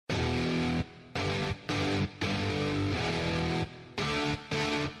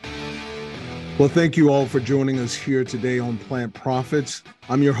Well, thank you all for joining us here today on Plant Profits.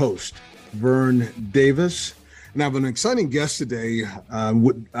 I'm your host, Vern Davis, and I have an exciting guest today.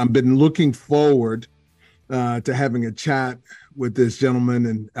 I've been looking forward to having a chat with this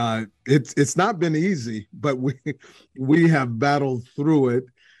gentleman, and it's not been easy, but we have battled through it,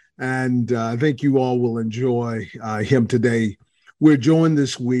 and I think you all will enjoy him today. We're joined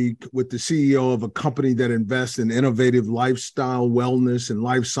this week with the CEO of a company that invests in innovative lifestyle, wellness, and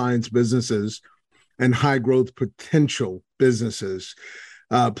life science businesses and high growth potential businesses.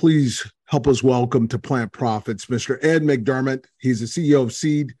 Please help us welcome to Plant Profits, Mr. Ed McDermott. He's the CEO of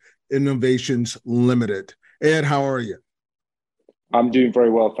Seed Innovations Limited. Ed, how are you? I'm doing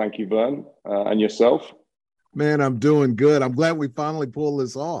very well, thank you, Vern. And yourself? Man, I'm doing good. I'm glad we finally pulled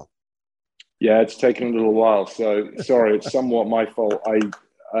this off. Yeah, it's taken a little while, so sorry, it's somewhat my fault. I'm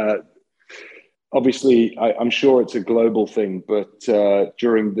sure it's a global thing, but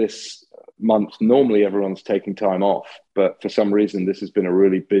during this month, normally everyone's taking time off, but for some reason, this has been a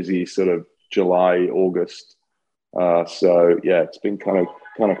really busy sort of July, August. So yeah, it's been kind of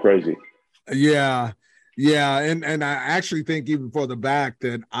crazy. Yeah. Yeah. And I actually think even for the back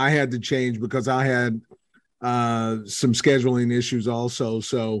that I had to change because I had some scheduling issues also.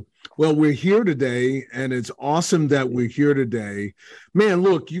 So, well, we're here today, and it's awesome that we're here today. Man,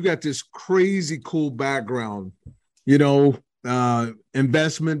 look, you got this crazy cool background, investment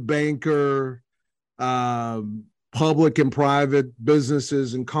banker, public and private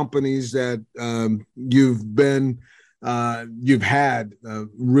businesses and companies that you've had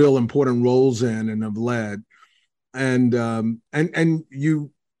real important roles in and have led, and not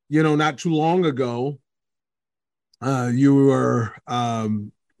too long ago. You were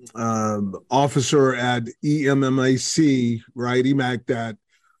officer at EMMAC, right? EMAC that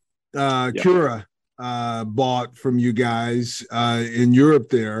Yeah. Cura bought from you guys in Europe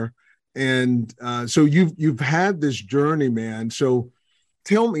there, and so you've had this journey, man. So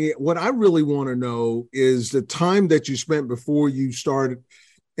tell me, what I really want to know is the time that you spent before you started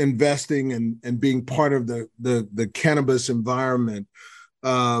investing and being part of the cannabis environment.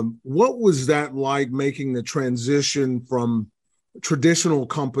 What was that like, making the transition from traditional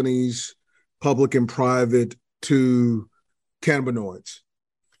companies, public and private, to cannabinoids?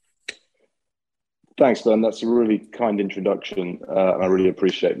 Thanks, Ben. That's a really kind introduction, and I really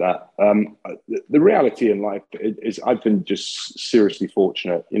appreciate that. The reality in life is I've been just seriously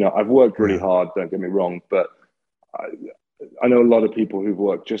fortunate. I've worked really hard, don't get me wrong, but I know a lot of people who've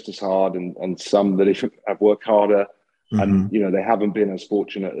worked just as hard and some that have worked harder. And they haven't been as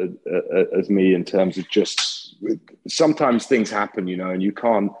fortunate as me in terms of just sometimes things happen, and you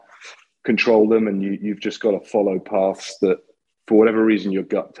can't control them, and you've just got to follow paths that, for whatever reason, your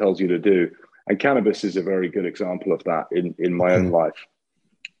gut tells you to do. And cannabis is a very good example of that in my own life.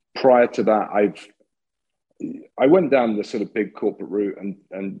 Prior to that, I went down the sort of big corporate route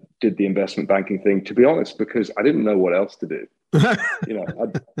and did the investment banking thing, to be honest, because I didn't know what else to do.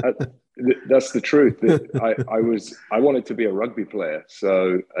 That's the truth. I wanted to be a rugby player,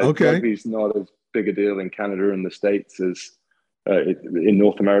 so rugby's not as big a deal in Canada and the States as in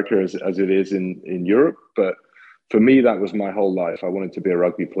North America as it is in Europe. But for me, that was my whole life. I wanted to be a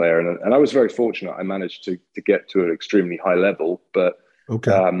rugby player, and I was very fortunate. I managed to get to an extremely high level, but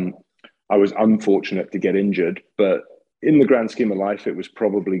I was unfortunate to get injured. But in the grand scheme of life, it was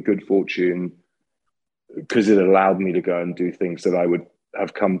probably good fortune because it allowed me to go and do things that I would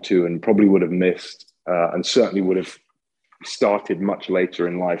have come to and probably would have missed, and certainly would have started much later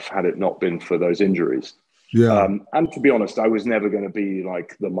in life had it not been for those injuries. Yeah. And to be honest, I was never going to be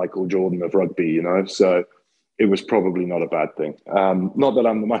like the Michael Jordan of rugby, so it was probably not a bad thing. Not that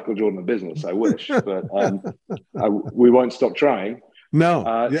I'm the Michael Jordan of business, I wish, but we won't stop trying. No.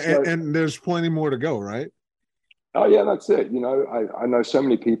 And there's plenty more to go, right? Oh yeah, that's it. I know so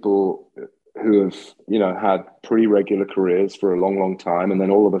many people who have, had pretty regular careers for a long, long time. And then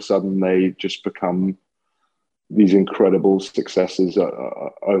all of a sudden they just become these incredible successes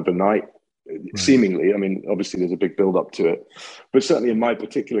overnight, seemingly. I mean, obviously there's a big build up to it, but certainly in my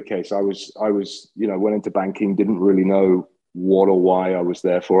particular case, I was, went into banking, didn't really know what or why I was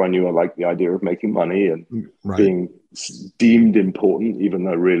there for. I knew I liked the idea of making money and being deemed important, even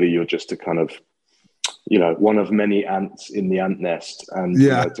though really you're just a kind of, one of many ants in the ant nest. And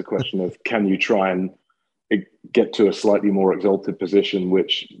it's a question of, can you try and get to a slightly more exalted position,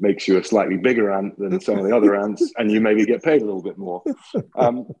 which makes you a slightly bigger ant than some of the other ants, and you maybe get paid a little bit more.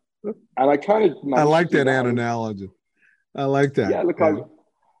 And I kind of I like that ant analogy. I like that. Yeah, look, I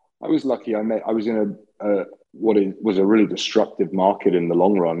was lucky. I was in what was a really destructive market in the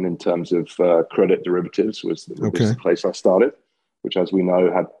long run in terms of credit derivatives. Was the place I started. which, as we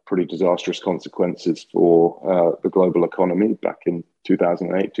know, had pretty disastrous consequences for the global economy back in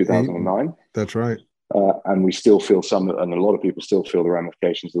 2008, 2009. That's right. And we still feel and a lot of people still feel the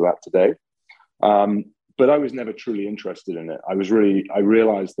ramifications of that today. But I was never truly interested in it. I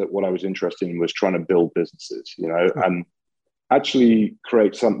realized that what I was interested in was trying to build businesses, and actually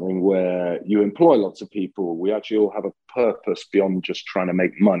create something where you employ lots of people. We actually all have a purpose beyond just trying to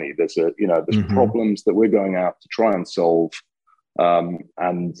make money. There's problems that we're going out to try and solve.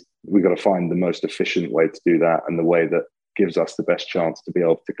 And we've got to find the most efficient way to do that, and the way that gives us the best chance to be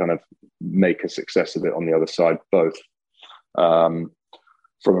able to kind of make a success of it on the other side, both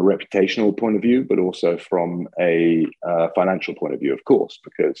from a reputational point of view, but also from a financial point of view, of course,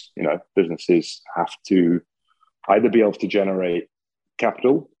 because, businesses have to either be able to generate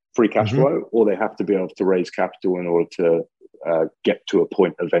capital, free cash flow, or they have to be able to raise capital in order to get to a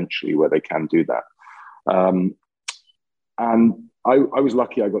point eventually where they can do that. And I was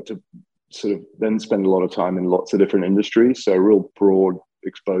lucky. I got to sort of then spend a lot of time in lots of different industries. So real broad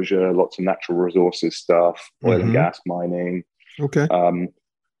exposure, lots of natural resources stuff, oil and gas, mining. Okay.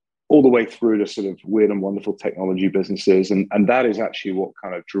 All the way through to sort of weird and wonderful technology businesses. And that is actually what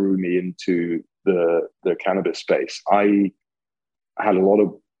kind of drew me into the cannabis space. I had a lot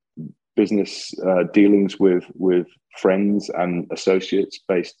of business dealings with friends and associates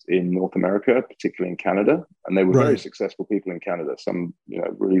based in North America, particularly in Canada. And they were very successful people in Canada, some,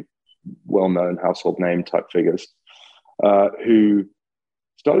 really well-known household name type figures, who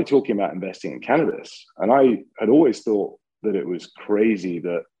started talking about investing in cannabis. And I had always thought that it was crazy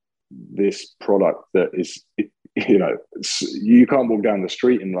that this product that is, you can't walk down the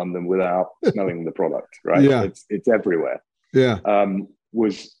street in London without smelling the product, right? Yeah. It's everywhere. Yeah.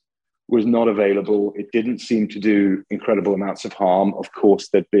 Was not available. It didn't seem to do incredible amounts of harm. Of course,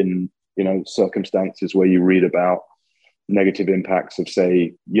 there'd been, circumstances where you read about negative impacts of,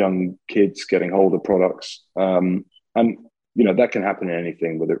 say, young kids getting hold of products. And, that can happen in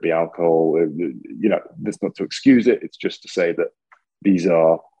anything, whether it be alcohol, that's not to excuse it. It's just to say that these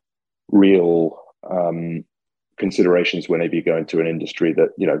are real considerations whenever you go into an industry that,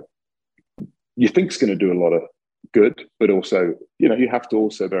 you think is going to do a lot of good, but also, you have to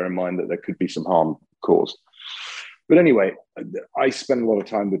also bear in mind that there could be some harm caused. But anyway, I spent a lot of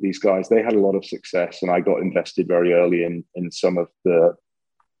time with these guys. They had a lot of success, and I got invested very early in some of the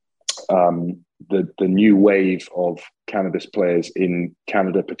new wave of cannabis players in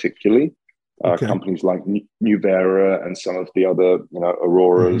Canada, particularly. Companies like Nuvera and some of the other,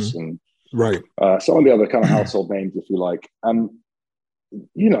 Auroras and some of the other kind of household names, if you like. And,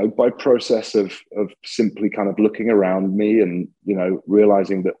 by process of simply kind of looking around me and,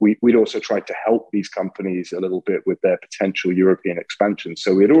 realizing that we'd also tried to help these companies a little bit with their potential European expansion.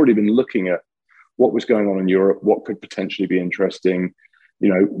 So we had already been looking at what was going on in Europe, what could potentially be interesting.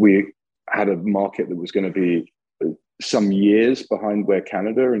 We had a market that was going to be some years behind where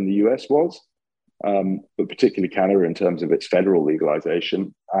Canada and the US was. But particularly Canada in terms of its federal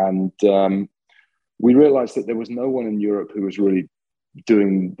legalization. And we realized that there was no one in Europe who was really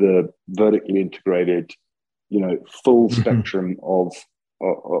doing the vertically integrated, full spectrum of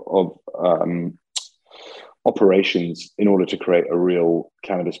operations in order to create a real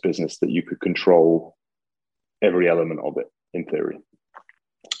cannabis business that you could control every element of it, in theory.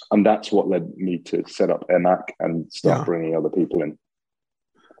 And that's what led me to set up EMMAC and start bringing other people in.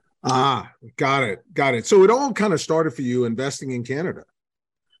 Got it. So it all kind of started for you investing in Canada.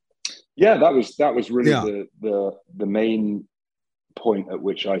 Yeah, that was really the main point at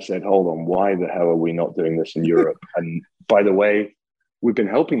which I said, hold on, why the hell are we not doing this in Europe? And by the way, we've been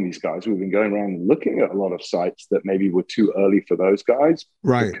helping these guys. We've been going around and looking at a lot of sites that maybe were too early for those guys,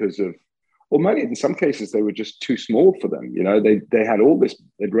 because of, or maybe in some cases they were just too small for them. They had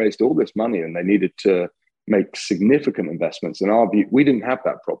they'd raised all this money and they needed to make significant investments. In our view, we didn't have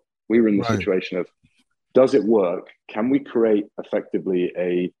that problem. We were in the situation of, does it work? Can we create effectively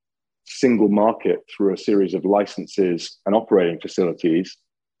a single market through a series of licenses and operating facilities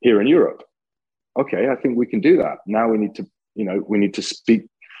here in Europe? Okay, I think we can do that. Now we need to speak.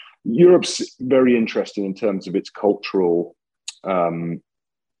 Europe's very interesting in terms of its cultural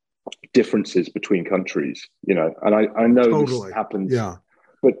differences between countries, and I know this happens. Yeah.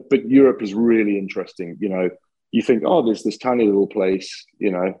 But Europe is really interesting. You think, there's this tiny little place,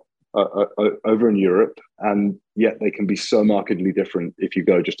 over in Europe, and yet they can be so markedly different if you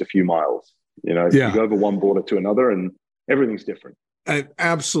go just a few miles. You go over one border to another, and everything's different. And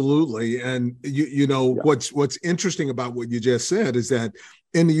absolutely. And what's interesting about what you just said is that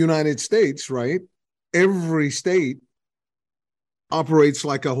in the United States, right, every state operates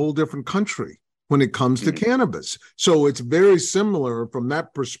like a whole different country, when it comes to cannabis. So it's very similar from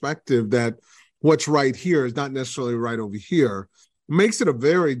that perspective, that what's right here is not necessarily right over here. Makes it a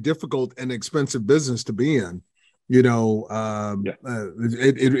very difficult and expensive business to be in. It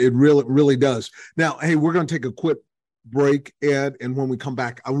really does. Now, hey, we're going to take a quick break, Ed, and when we come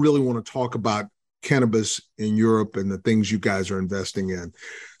back, I really want to talk about cannabis in Europe and the things you guys are investing in.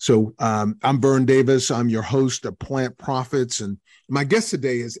 So I'm Vern Davis. I'm your host of Plant Profits, and my guest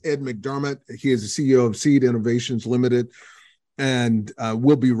today is Ed McDermott. He is the CEO of Seed Innovations Limited, and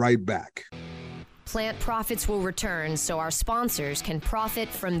we'll be right back. Plant Profits will return so our sponsors can profit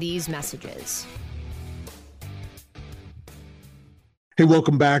from these messages. Hey,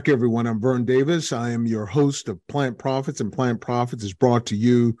 welcome back, everyone. I'm Vern Davis. I am your host of Plant Profits, and Plant Profits is brought to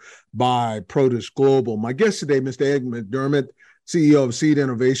you by Produce Global. My guest today, Mr. Ed McDermott, CEO of Seed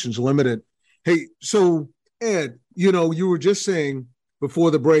Innovations Limited. Hey, so Ed, you were just saying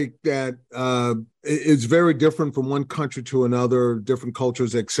before the break that it's very different from one country to another, different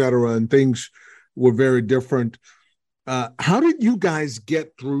cultures, et cetera, and things were very different. How did you guys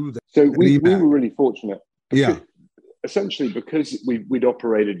get through that? So we were really fortunate. Yeah. Essentially, because we'd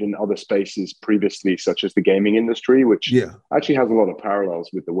operated in other spaces previously, such as the gaming industry, which actually has a lot of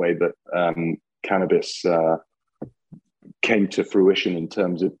parallels with the way that cannabis came to fruition in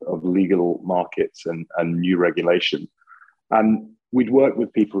terms of legal markets and new regulation. And we'd worked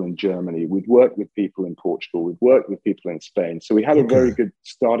with people in Germany, we'd worked with people in Portugal, we'd worked with people in Spain. So we had a very good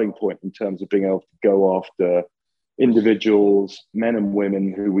starting point in terms of being able to go after individuals, men and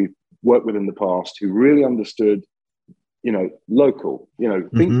women who we've worked with in the past, who really understood, local,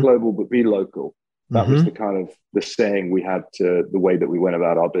 think global, but be local. That was the kind of the saying we had to the way that we went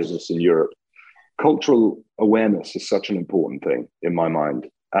about our business in Europe. Cultural awareness is such an important thing in my mind.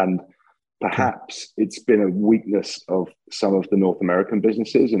 And perhaps it's been a weakness of some of the North American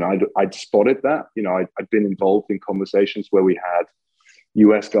businesses. And I'd spotted that. I'd been involved in conversations where we had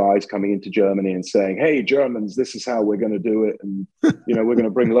US guys coming into Germany and saying, hey, Germans, this is how we're going to do it. And, we're going to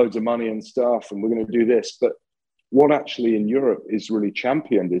bring loads of money and stuff, and we're going to do this. But what actually in Europe is really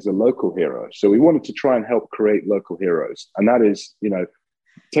championed is a local hero. So we wanted to try and help create local heroes. And that is,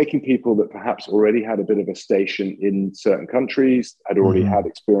 taking people that perhaps already had a bit of a station in certain countries, had already had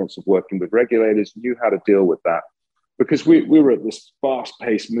experience of working with regulators, knew how to deal with that. Because we were at this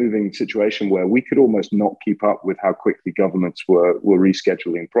fast-paced moving situation where we could almost not keep up with how quickly governments were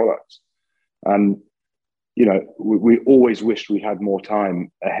rescheduling products. And, we always wished we had more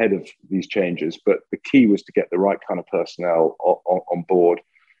time ahead of these changes, but the key was to get the right kind of personnel on board.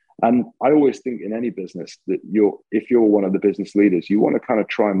 And I always think in any business that if you're one of the business leaders, you want to kind of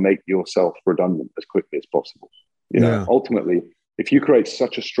try and make yourself redundant as quickly as possible. Ultimately, if you create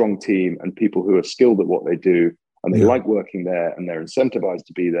such a strong team and people who are skilled at what they do, and they like working there, and they're incentivized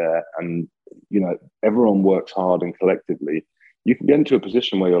to be there, and everyone works hard and collectively, you can get into a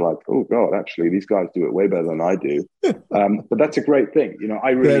position where you're like, oh God, actually these guys do it way better than I do. But that's a great thing.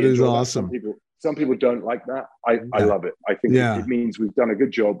 I really that is enjoy awesome. That. Some people don't like that. I love it. I think it means we've done a good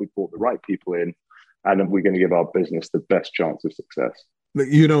job. We've brought the right people in, and we're going to give our business the best chance of success.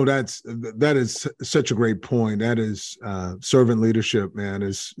 That is such a great point. That is servant leadership, man,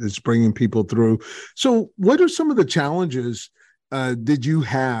 is bringing people through. So what are some of the challenges did you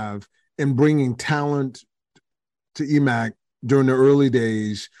have in bringing talent to EMMAC during the early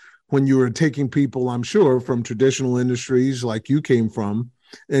days when you were taking people, I'm sure, from traditional industries like you came from,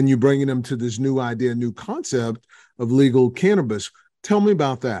 and you're bringing them to this new idea, new concept of legal cannabis? Tell me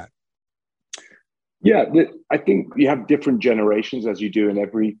about that. Yeah, I think you have different generations, as you do in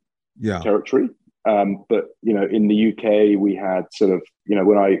every territory. But, in the UK, we had sort of,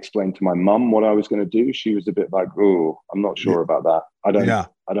 when I explained to my mum what I was going to do, she was a bit like, oh, I'm not sure about that. I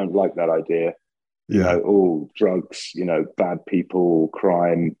don't like that idea. Drugs, bad people,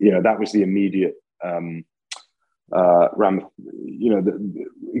 crime, that was the immediate,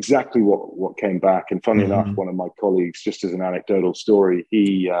 exactly what came back. And funny enough, one of my colleagues, just as an anecdotal story,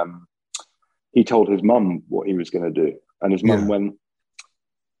 he told his mum what he was going to do. And his mum went,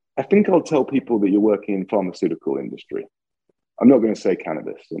 I think I'll tell people that you're working in pharmaceutical industry. I'm not going to say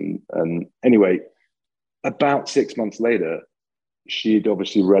cannabis. And anyway, about 6 months later, she'd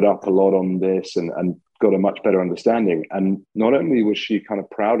obviously read up a lot on this and got a much better understanding. And not only was she kind of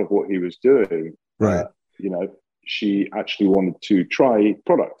proud of what he was doing, right? She actually wanted to try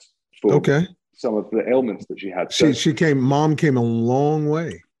products for some of the ailments that she had. Mom came a long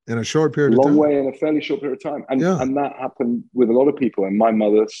way in a short period of time. Long way in a fairly short period of time. And that happened with a lot of people. And my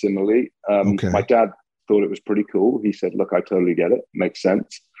mother, similarly, my dad thought it was pretty cool. He said, look, I totally get it. Makes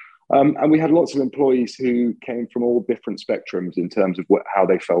sense. And we had lots of employees who came from all different spectrums in terms of how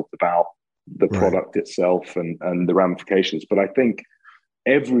they felt about the Right. product itself and the ramifications. But I think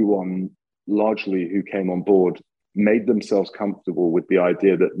everyone largely who came on board made themselves comfortable with the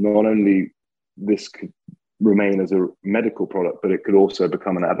idea that not only this could remain as a medical product, but it could also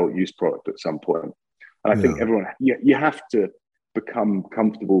become an adult use product at some point. And I think everyone, you have to become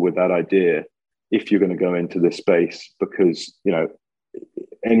comfortable with that idea if you're going to go into this space, because, you know,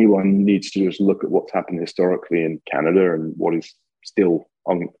 anyone needs to just look at what's happened historically in Canada and what is still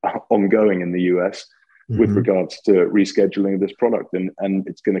ongoing in the US with regards to rescheduling of this product. And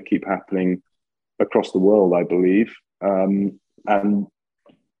it's going to keep happening across the world, I believe. And,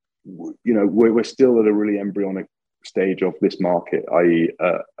 you know, we're still at a really embryonic stage of this market, i.e.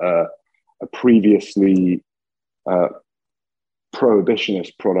 a previously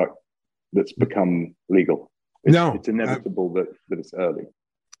prohibitionist product that's become legal. It's inevitable that it's early.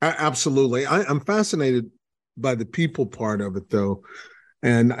 Absolutely. I'm fascinated by the people part of it, though.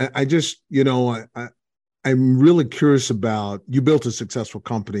 And I just, you know, I'm really curious about, you built a successful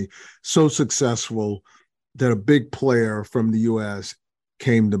company, so successful that a big player from the US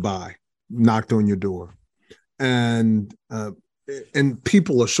came to buy, knocked on your door. And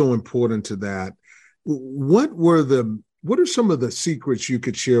people are so important to that. What are some of the secrets you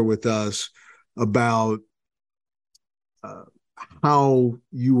could share with us about how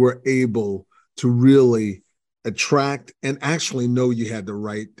you were able to really attract and actually know you had the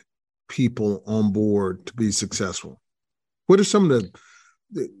right people on board to be successful? What are some of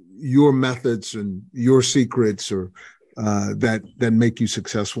your methods and your secrets, or that make you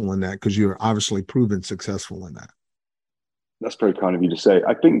successful in that? Because you're obviously proven successful in that. That's very kind of you to say.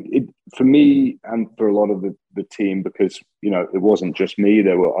 I think for me and for a lot of the team, because, you know, it wasn't just me,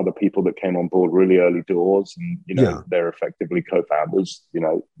 there were other people that came on board really early doors, and, you know, they're effectively co-founders. You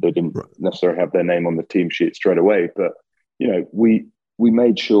know, they didn't necessarily have their name on the team sheet straight away, but, you know, we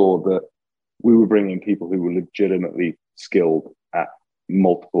made sure that we were bringing people who were legitimately skilled at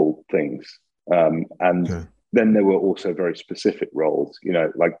multiple things. Then there were also very specific roles, you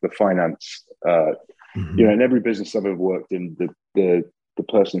know, like the finance, you know, in every business I've ever worked in, the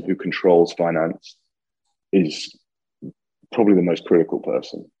person who controls finance is probably the most critical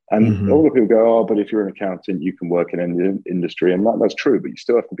person. And a lot of people go, oh, but if you're an accountant, you can work in any industry. And that's true, but you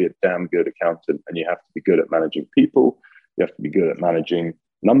still have to be a damn good accountant, and you have to be good at managing people. You have to be good at managing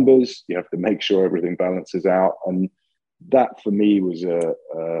numbers. You have to make sure everything balances out. And that for me was a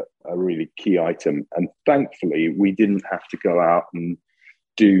really key item. And thankfully, we didn't have to go out and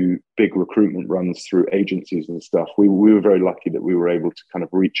do big recruitment runs through agencies and stuff. We were very lucky that we were able to kind of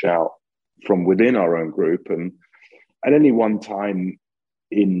reach out from within our own group. And at any one time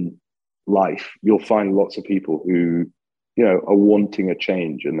in life, you'll find lots of people who, you know, are wanting a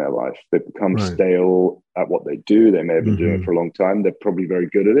change in their life. They've become stale at what they do. They may have been doing it for a long time. They're probably very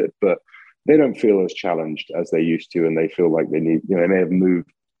good at it, but they don't feel as challenged as they used to. And they feel like they need, you know, they may have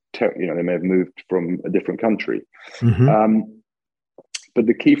moved from a different country. But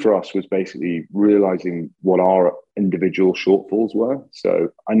the key for us was basically realizing what our individual shortfalls were. So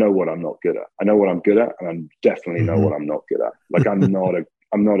I know what I'm not good at. I know what I'm good at, and I definitely know what I'm not good at. Like I'm not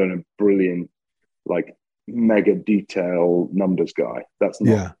a brilliant, like, mega detail numbers guy. That's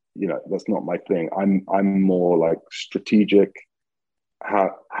not, you know, that's not my thing. I'm more like strategic.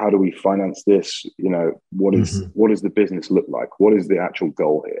 How do we finance this? You know, what does the business look like? What is the actual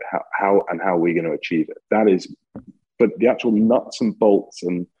goal here? How are we going to achieve it? That is. But the actual nuts and bolts,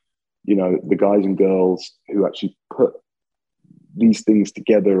 and, you know, the guys and girls who actually put these things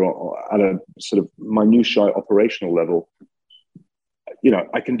together at a sort of minutiae operational level, you know,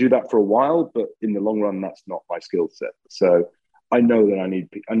 I can do that for a while, but in the long run, that's not my skill set. So I know that I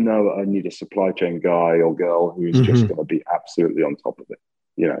need a supply chain guy or girl who is just going to be absolutely on top of it,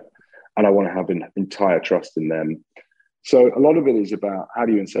 you know, and I want to have an entire trust in them. So a lot of it is about how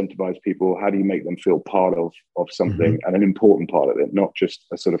do you incentivize people? How do you make them feel part of something, and an important part of it, not just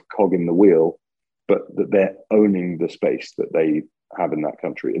a sort of cog in the wheel, but that they're owning the space that they have in that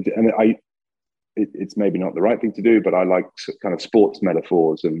country. And it's maybe not the right thing to do, but I like kind of sports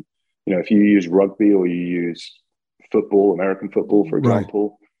metaphors. And, you know, if you use rugby or you use football, American football, for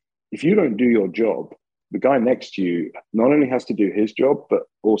example, if you don't do your job, the guy next to you not only has to do his job, but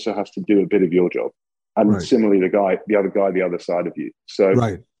also has to do a bit of your job. And similarly, the other guy, the other side of you. So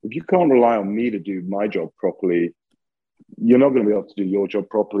if you can't rely on me to do my job properly, you're not going to be able to do your job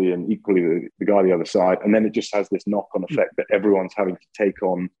properly, and equally the guy the other side. And then it just has this knock-on effect that everyone's having to take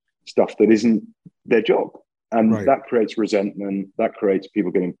on stuff that isn't their job. And that creates resentment. That creates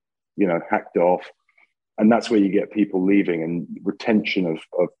people getting, you know, hacked off. And that's where you get people leaving, and retention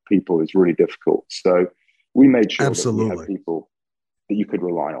of people is really difficult. So we made sure that we had people that you could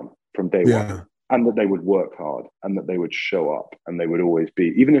rely on from day one, and that they would work hard, and that they would show up, and they would always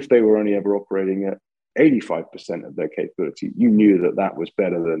be, even if they were only ever operating at 85% of their capability, you knew that that was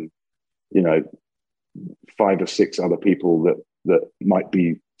better than, 5 or 6 other people that might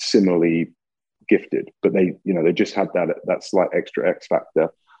be similarly gifted, but they just had that slight extra X factor.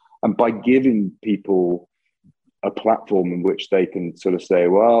 And by giving people a platform in which they can sort of say,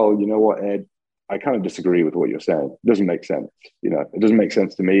 well, you know what, Ed, I kind of disagree with what you're saying. It doesn't make sense. It doesn't make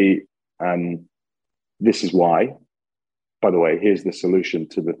sense to me. And this is why. By the way, here's the solution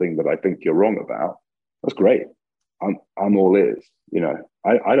to the thing that I think you're wrong about. That's great. I'm all ears.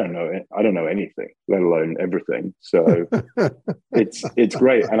 I don't know it. I don't know anything, let alone everything. So it's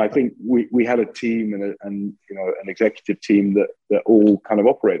great. And I think we had a team and an executive team that all kind of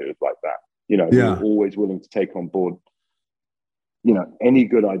operated like that. We were always willing to take on board, any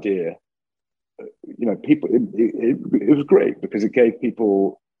good idea. People. It was great because it gave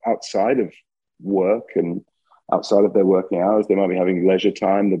people outside of work and outside of their working hours, they might be having leisure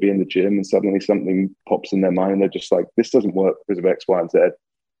time, they'll be in the gym, and suddenly something pops in their mind and they're just like, this doesn't work because of X, Y, and Z.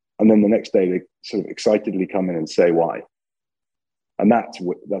 And then the next day they sort of excitedly come in and say why. And that's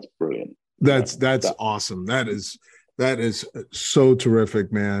brilliant. That's awesome. That is so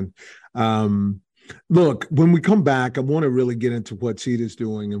terrific, man. Look, when we come back, I want to really get into what Seed is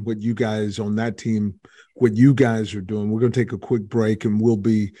doing and what you guys on that team, what you guys are doing. We're going to take a quick break and we'll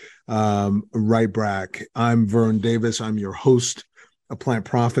be right back. I'm Vern Davis. I'm your host of Plant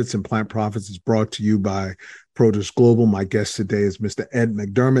Profits, and Plant Profits is brought to you by Produce Global. My guest today is Mr. Ed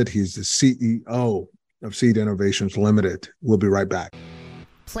McDermott. He's the CEO of Seed Innovations Limited. We'll be right back.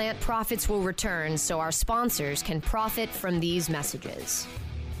 Plant Profits will return so our sponsors can profit from these messages.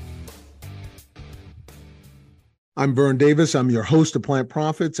 I'm Vern Davis. I'm your host of Plant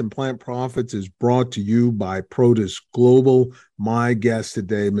Profits, and Plant Profits is brought to you by Produce Global. My guest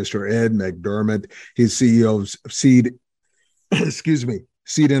today, Mr. Ed McDermott. He's CEO of Seed,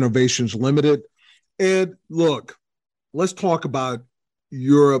 Seed Innovations Limited. Ed, look, let's talk about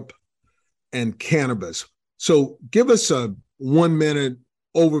Europe and cannabis. So give us a 1-minute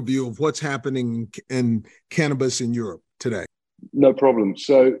overview of what's happening in cannabis in Europe today. No problem.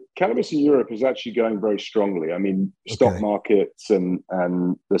 So cannabis in Europe is actually going very strongly. I mean, stock markets and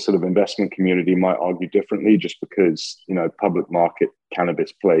the sort of investment community might argue differently just because, public market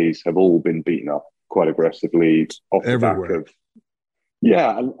cannabis plays have all been beaten up quite aggressively off the back of.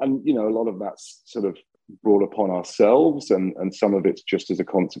 Yeah. And a lot of that's sort of brought upon ourselves and some of it's just as a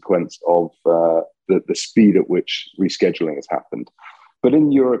consequence of the speed at which rescheduling has happened. But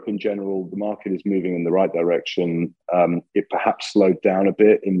in Europe in general, the market is moving in the right direction. It perhaps slowed down a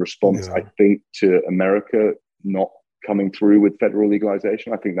bit in response, I think, to America not coming through with federal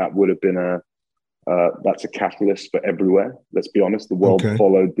legalization. I think that would have been that's a catalyst for everywhere. Let's be honest, the world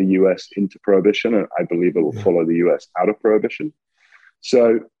followed the US into prohibition, and I believe it will follow the US out of prohibition.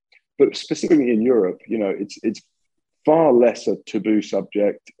 So, but specifically in Europe, it's far less a taboo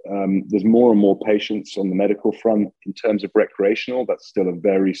subject. There's more and more patients on the medical front. In terms of recreational, that's still a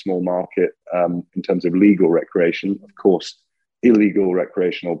very small market. In terms of legal recreation, of course, illegal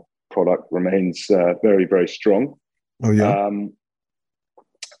recreational product remains very, very strong. Oh, yeah.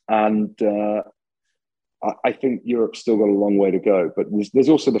 I think Europe's still got a long way to go, but there's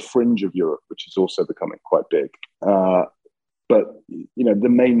also the fringe of Europe, which is also becoming quite big. But, the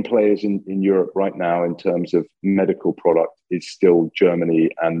main players in Europe right now in terms of medical product is still Germany,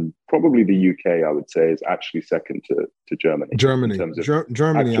 and probably the UK, I would say, is actually second to Germany. Germany. In terms of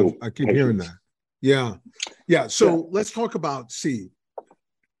Germany, I keep hearing that. Yeah. Yeah. So let's talk about Seed.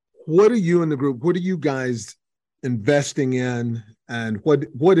 What are you in the group? What are you guys investing in? And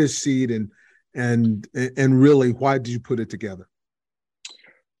what is Seed and really, why did you put it together?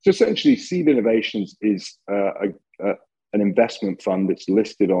 So essentially, Seed Innovations is an investment fund that's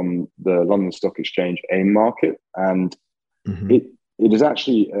listed on the London Stock Exchange AIM market, and it is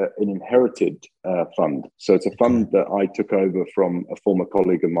actually an inherited fund. So it's a fund that I took over from a former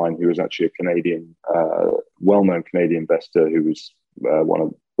colleague of mine who was actually a Canadian, well-known Canadian investor who was one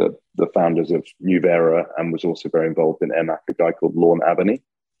of the founders of Nuvera and was also very involved in EMMAC, a guy called Lorne Aveney.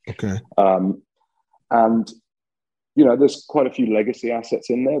 And there's quite a few legacy assets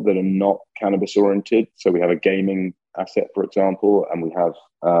in there that are not cannabis oriented. So we have a gaming asset, for example, and we have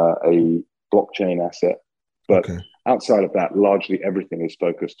a blockchain asset. But outside of that, largely everything is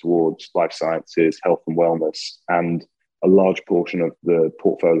focused towards life sciences, health and wellness, and a large portion of the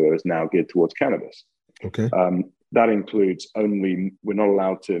portfolio is now geared towards cannabis. That includes we're not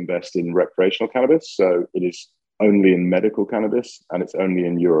allowed to invest in recreational cannabis, so it is only in medical cannabis, and it's only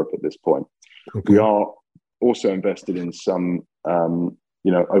in Europe at this point. We are also invested in some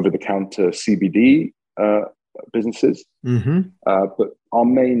over-the-counter CBD businesses. But our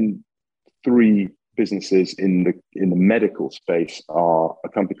main three businesses in the medical space are a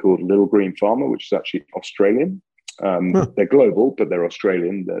company called Little Green Pharma, which is actually Australian. They're global, but they're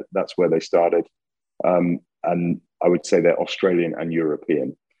Australian. That's where they started. And I would say they're Australian and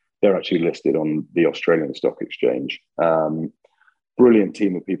European. They're actually listed on the Australian Stock Exchange. Brilliant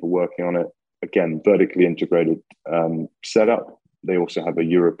team of people working on it. Again, vertically integrated setup. They also have a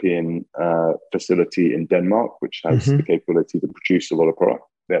European facility in Denmark, which has the capability to produce a lot of product.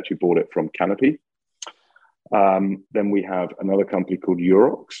 They actually bought it from Canopy. Then we have another company called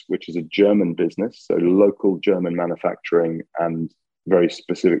Urox, which is a German business, so local German manufacturing and very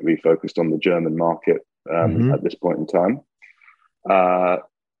specifically focused on the German market at this point in time.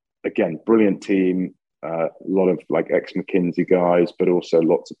 Again, brilliant team, a lot of like ex-McKinsey guys, but also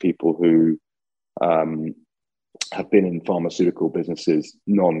lots of people who have been in pharmaceutical businesses,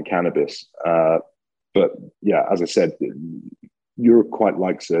 non-cannabis. But yeah, as I said, Europe quite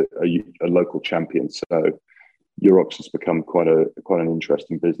likes a local champion. So Urox has become quite an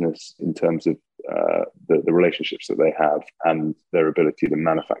interesting business in terms of the relationships that they have and their ability to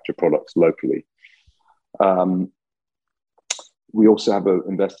manufacture products locally. We also have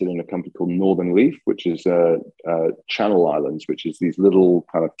invested in a company called Northern Leaf, which is Channel Islands, which is these little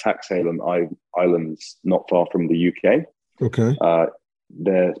kind of tax haven islands not far from the UK. Okay.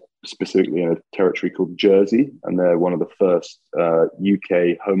 They're specifically in a territory called Jersey, and they're one of the first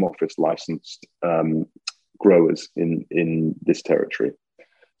UK Home Office licensed growers in this territory.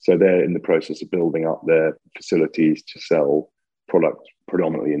 So they're in the process of building up their facilities to sell product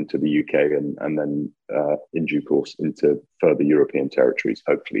predominantly into the UK and then in due course into further European territories,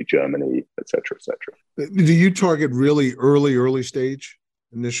 hopefully Germany, et cetera, et cetera. Do you target really early stage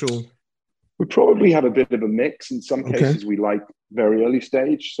initial? We probably have a bit of a mix. In some cases, we like very early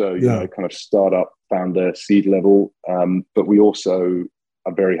stage. So, you know, kind of startup, founder, seed level. But we also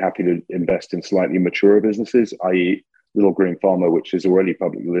are very happy to invest in slightly mature businesses, i.e. Little Green Pharma, which is already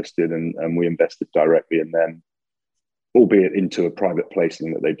publicly listed, and we invested directly in them, albeit into a private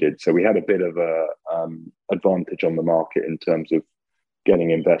placing that they did. So we had a bit of a advantage on the market in terms of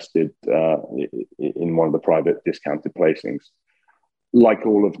getting invested in one of the private discounted placings. Like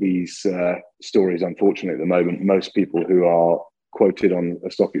all of these stories, unfortunately, at the moment, most people who are quoted on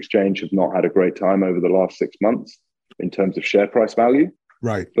a stock exchange have not had a great time over the last 6 months in terms of share price value.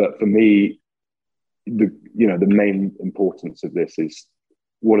 Right. But for me, the main importance of this is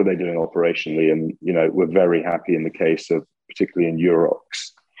what are they doing operationally? And, you know, we're very happy in the case of, particularly in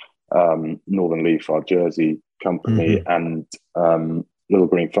Urox, Northern Leaf, our Jersey company, and Little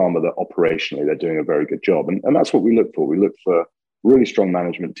Green Pharma, that operationally they're doing a very good job. And that's what we look for. We look for really strong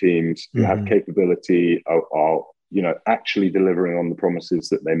management teams who have capability, are actually delivering on the promises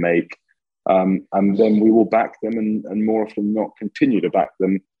that they make. And then we will back them and more often than not continue to back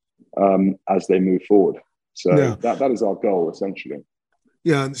them as they move forward. So that is our goal, essentially.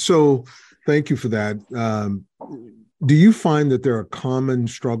 Yeah. So thank you for that. Do you find that there are common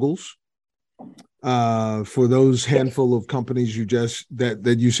struggles for those handful of companies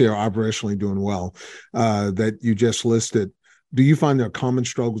that you say are operationally doing well, that you just listed? Do you find there are common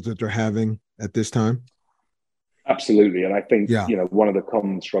struggles that they're having at this time? Absolutely. And I think, one of the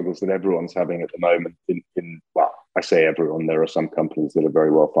common struggles that everyone's having at the moment I say everyone, there are some companies that are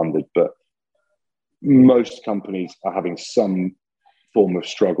very well funded, but most companies are having some form of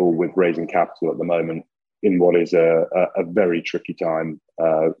struggle with raising capital at the moment in what is a very tricky time,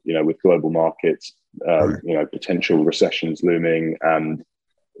 with global markets, potential recessions looming and,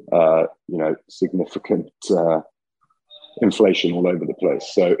 significant inflation all over the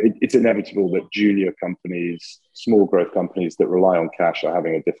place. So it's inevitable that junior companies, small growth companies that rely on cash are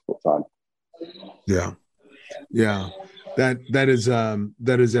having a difficult time. Yeah. Yeah. That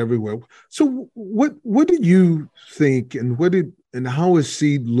is everywhere. So what did you think and how is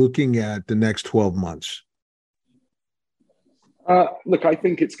Seed looking at the next 12 months? Look, I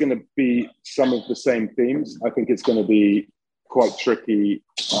think it's going to be some of the same themes. I think it's going to be quite tricky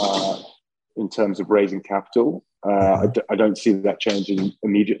in terms of raising capital. I don't see that changing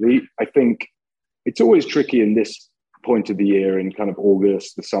immediately. I think it's always tricky in this point of the year, in kind of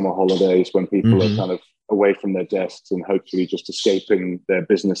August, the summer holidays, when people are kind of away from their desks and hopefully just escaping their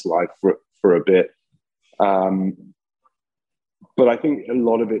business life for a bit. But I think a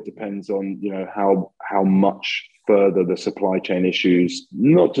lot of it depends on, how much further the supply chain issues,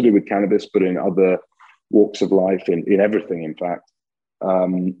 not to do with cannabis, but in other walks of life, in everything, in fact,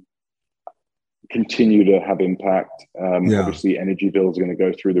 continue to have impact. Yeah. Obviously, energy bills are going to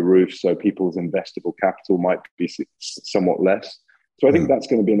go through the roof, so people's investable capital might be somewhat less. So I think that's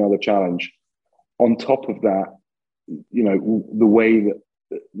going to be another challenge. On top of that, you know, the way that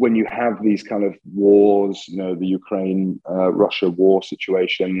when you have these kind of wars, you know, the Ukraine-Russia war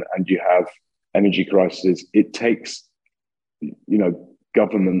situation, and you have energy crises, it takes, you know,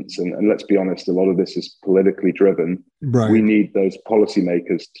 governments, and let's be honest, a lot of this is politically driven. Right. We need those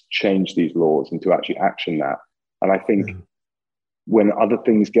policymakers to change these laws and to actually action that. And I think when other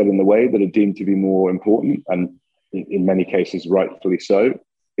things get in the way that are deemed to be more important, and in many cases rightfully so,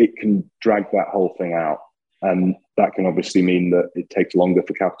 it can drag that whole thing out. And that can obviously mean that it takes longer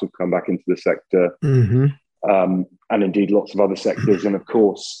for capital to come back into the sector, and indeed lots of other sectors. And of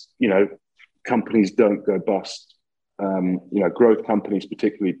course, you know, companies don't go bust. You know, growth companies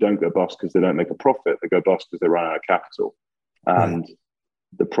particularly don't go bust because they don't make a profit. They go bust because they run out of capital. And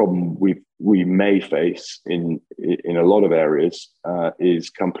the problem we may face in a lot of areas is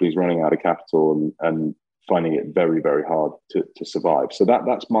companies running out of capital and finding it very, very hard to survive. So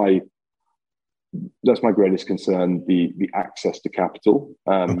that's my greatest concern, the access to capital.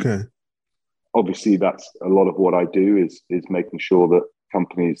 Obviously, that's a lot of what I do is making sure that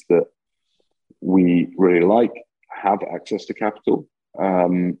companies that we really like have access to capital.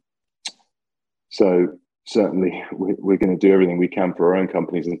 So certainly we're going to do everything we can for our own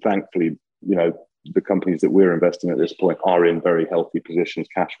companies. And thankfully, you know, the companies that we're investing at this point are in very healthy positions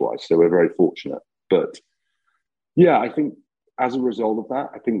cash-wise. So we're very fortunate. But yeah, I think as a result of that,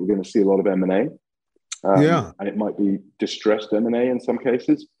 I think we're going to see a lot of M&A. And it might be distressed M&A in some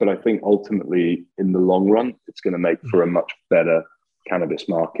cases, but I think ultimately in the long run, it's going to make for a much better cannabis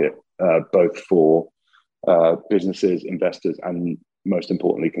market, both for businesses, investors, and most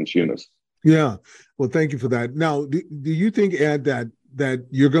importantly, consumers. Yeah. Well, thank you for that. Now, do you think, Ed, that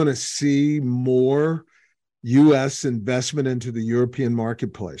you're going to see more U.S. investment into the European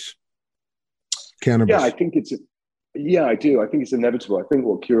marketplace? Cannabis. Yeah, I do. I think it's inevitable. I think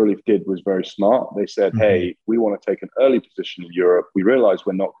what Curaleaf did was very smart. They said, hey, we want to take an early position in Europe. We realize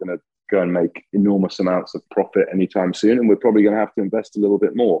we're not going to go and make enormous amounts of profit anytime soon, and we're probably going to have to invest a little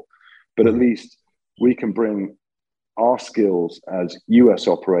bit more. But at least we can bring our skills as US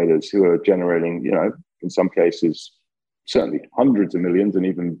operators who are generating, you know, in some cases, certainly hundreds of millions and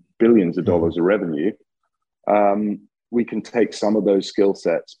even billions of dollars of revenue. We can take some of those skill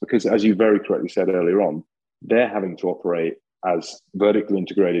sets because, as you very correctly said earlier on, they're having to operate as vertically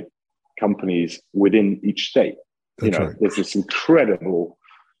integrated companies within each state. That's right. There's this incredible,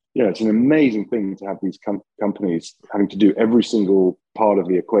 you know, it's an amazing thing to have these companies having to do every single part of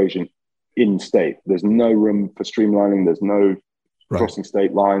the equation in state. There's no room for streamlining. There's no crossing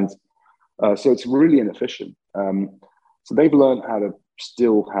state lines. So it's really inefficient. So they've learned how to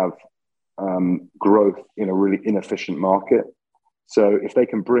still have growth in a really inefficient market. So if they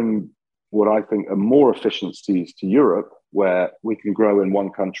can bring what I think are more efficiencies to Europe, where we can grow in one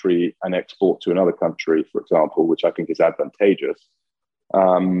country and export to another country, for example, which I think is advantageous,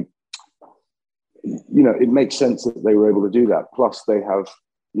 you know, it makes sense that they were able to do that. Plus, they have,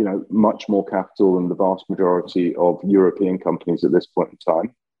 you know, much more capital than the vast majority of European companies at this point in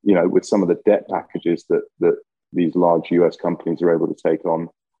time, you know, with some of the debt packages that these large US companies are able to take on.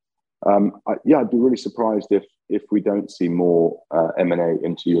 I'd be really surprised if we don't see more M&A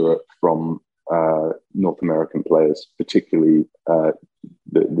into Europe from North American players, particularly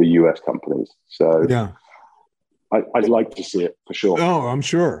the US companies. So yeah, I'd like to see it for sure. Oh, I'm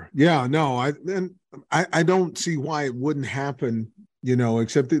sure. Yeah, no, I don't see why it wouldn't happen. You know,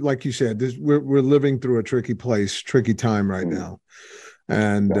 except that, like you said, we're living through a tricky time right now,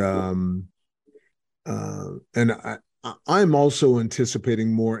 and I'm also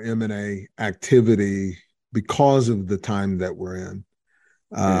anticipating more M&A activity because of the time that we're in.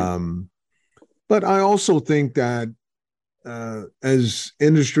 But I also think that as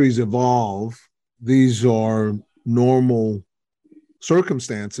industries evolve, these are normal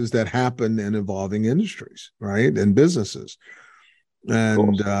circumstances that happen in evolving industries, right? And businesses.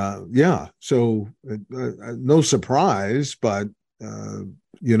 And so no surprise, but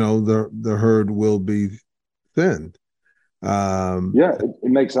you know, the herd will be thinned.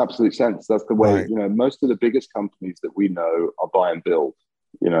 It makes absolute sense. That's the way, you know, most of the biggest companies that we know are buy and build.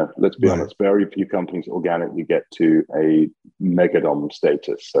 You know, let's be honest, very few companies organically get to a megadom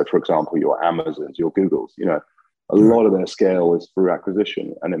status. So, for example, your Amazons, your Googles, you know, a lot of their scale is through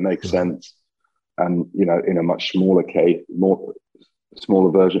acquisition, and it makes sense. And, you know, in a much smaller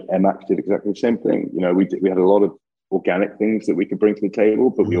smaller version, MAX did exactly the same thing. You know, we had a lot of organic things that we could bring to the table,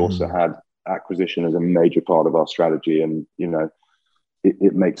 but we also had acquisition as a major part of our strategy, and you know,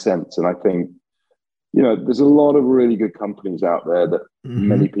 it makes sense. And I think There's a lot of really good companies out there that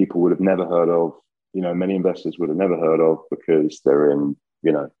many people would have never heard of. Many investors would have never heard of because they're in,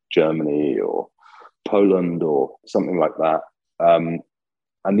 Germany or Poland or something like that.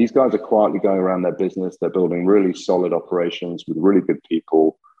 And these guys are quietly going around their business. They're building really solid operations with really good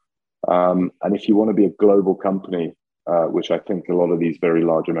people. And if you want to be a global company, which I think a lot of these very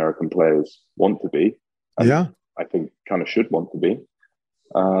large American players want to be, and I think kind of should want to be,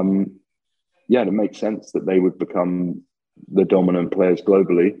 it makes sense that they would become the dominant players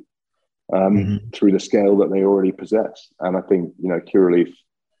globally through the scale that they already possess. And I think, Curaleaf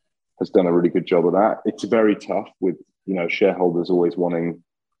has done a really good job of that. It's very tough with, shareholders always wanting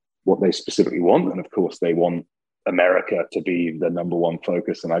what they specifically want. And of course, they want America to be the number one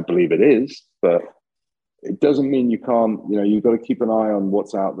focus. And I believe it is, but it doesn't mean you can't, you've got to keep an eye on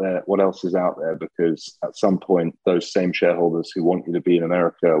what's out there, what else is out there, because at some point, those same shareholders who want you to be in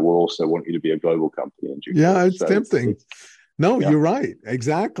America will also want you to be a global company. It's tempting. You're right.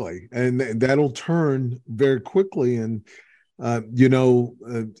 Exactly. And that'll turn very quickly. And,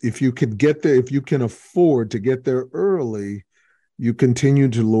 if you can get there, if you can afford to get there early, you continue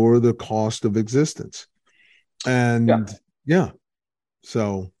to lower the cost of existence. And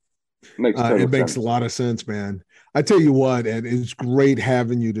so it makes a lot of sense, man. I tell you what, Ed, it's great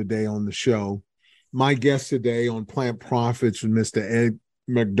having you today on the show. My guest today on Plant Profits was Mr. Ed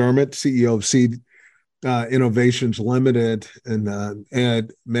McDermott, CEO of Seed Innovations Limited. And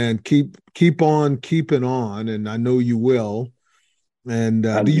Ed, man, keep on keeping on, and I know you will. And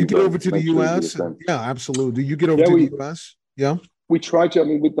do you get over to the U.S.? Yeah, absolutely. Do you get over to the U.S.? Yeah. We tried to. I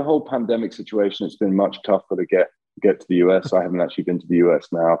mean, with the whole pandemic situation, it's been much tougher to get to the US. I haven't actually been to the US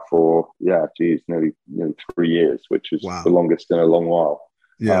now for nearly 3 years, which is the longest in a long while.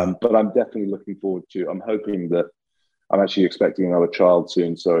 But I'm definitely looking forward to. I'm hoping that I'm actually expecting another child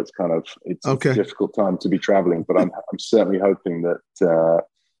soon, so it's a difficult time to be traveling. But I'm certainly hoping that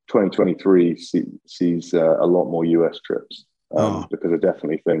 2023 sees a lot more US trips because I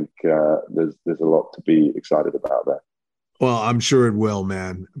definitely think there's a lot to be excited about there. Well, I'm sure it will,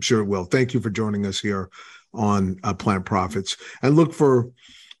 man. I'm sure it will. Thank you for joining us here on Plant Profits. And look for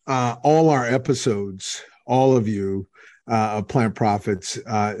all our episodes, all of you, of Plant Profits,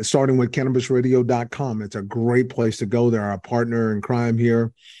 starting with cannabisradio.com. It's a great place to go. They're our partner in crime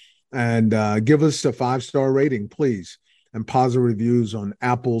here. And give us a 5-star rating, please, and positive reviews on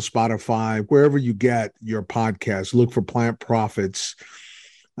Apple, Spotify, wherever you get your podcast. Look for Plant Profits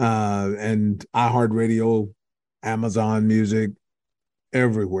and iHeartRadio, Amazon Music,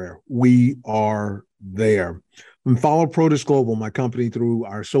 everywhere. We are there. And follow Protis Global, my company, through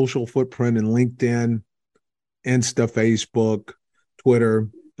our social footprint in LinkedIn, Insta, Facebook, Twitter,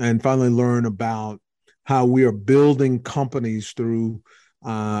 and finally learn about how we are building companies through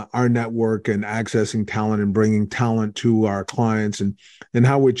our network and accessing talent and bringing talent to our clients, and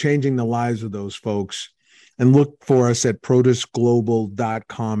how we're changing the lives of those folks. And look for us at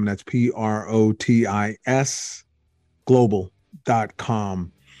protisglobal.com. That's PROTIS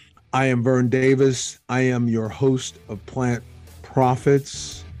global.com. I am Vern Davis. I am your host of Plant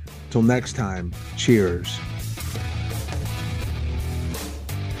Profits. Till next time, cheers.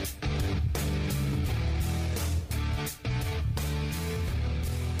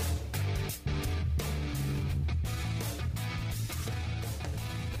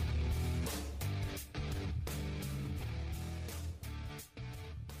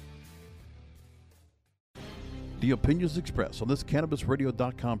 The opinions expressed on this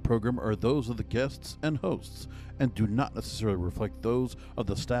CannabisRadio.com program are those of the guests and hosts and do not necessarily reflect those of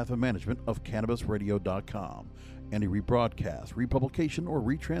the staff and management of CannabisRadio.com. Any rebroadcast, republication, or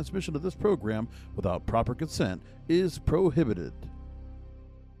retransmission of this program without proper consent is prohibited.